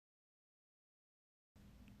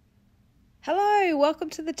Hello, welcome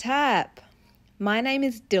to the Tap. My name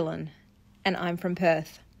is Dylan and I'm from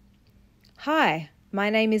Perth. Hi, my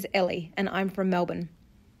name is Ellie and I'm from Melbourne.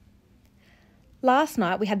 Last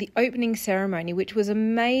night we had the opening ceremony, which was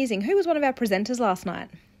amazing. Who was one of our presenters last night?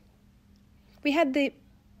 We had the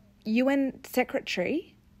UN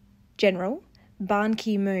Secretary General, Ban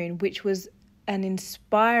Ki-moon, which was an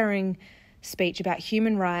inspiring speech about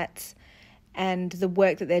human rights and the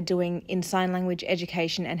work that they're doing in sign language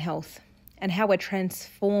education and health, and how we're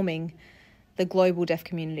transforming the global deaf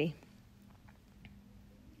community.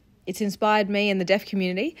 It's inspired me and the deaf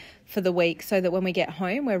community for the week so that when we get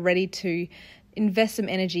home, we're ready to invest some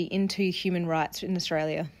energy into human rights in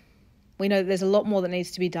Australia. We know that there's a lot more that needs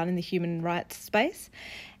to be done in the human rights space,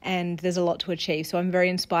 and there's a lot to achieve. So I'm very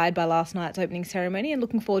inspired by last night's opening ceremony and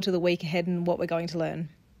looking forward to the week ahead and what we're going to learn.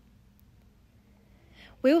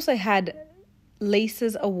 We also had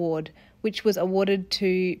Lisa's Award, which was awarded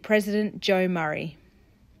to President Joe Murray,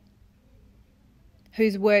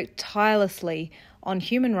 who's worked tirelessly on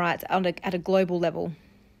human rights at a global level.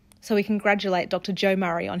 So we congratulate Dr. Joe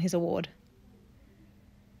Murray on his award.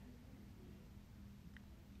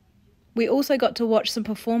 We also got to watch some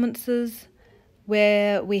performances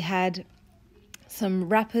where we had some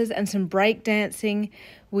rappers and some break dancing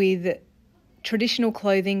with traditional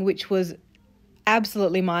clothing, which was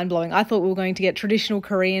absolutely mind-blowing. I thought we were going to get traditional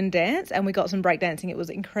Korean dance and we got some breakdancing. It was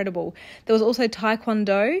incredible. There was also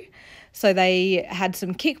taekwondo. So they had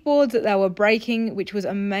some kickboards that they were breaking, which was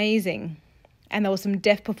amazing. And there were some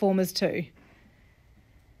deaf performers too.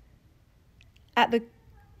 At the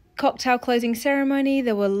cocktail closing ceremony,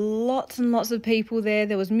 there were lots and lots of people there.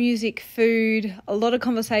 There was music, food, a lot of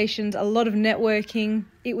conversations, a lot of networking.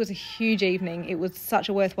 It was a huge evening. It was such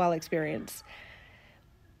a worthwhile experience.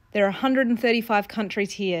 There are 135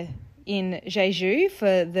 countries here in Jeju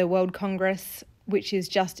for the World Congress, which is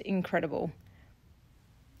just incredible.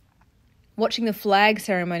 Watching the flag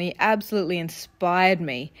ceremony absolutely inspired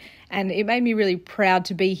me, and it made me really proud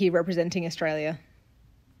to be here representing Australia.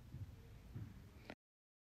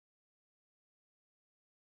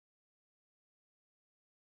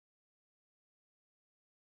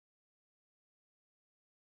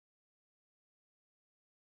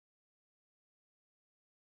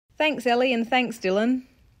 Thanks, Ellie, and thanks, Dylan.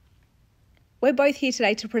 We're both here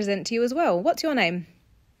today to present to you as well. What's your name?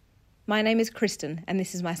 My name is Kristen, and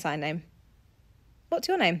this is my sign name. What's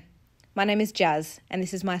your name? My name is Jas, and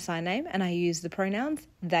this is my sign name, and I use the pronouns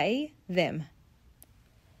they, them.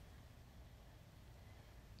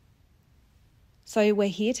 So we're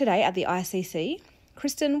here today at the ICC.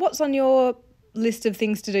 Kristen, what's on your list of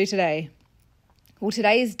things to do today? Well,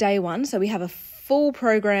 today is day one, so we have a full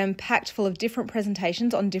program packed full of different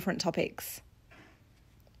presentations on different topics.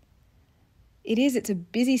 It's a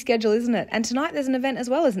busy schedule, isn't it? And tonight there's an event as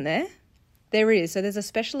well, isn't there? There is. So there's a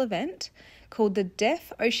special event called the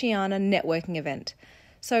Deaf Oceania Networking Event.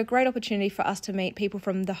 So a great opportunity for us to meet people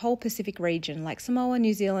from the whole Pacific region, like Samoa,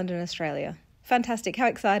 New Zealand and Australia. Fantastic. How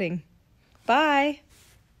exciting. Bye.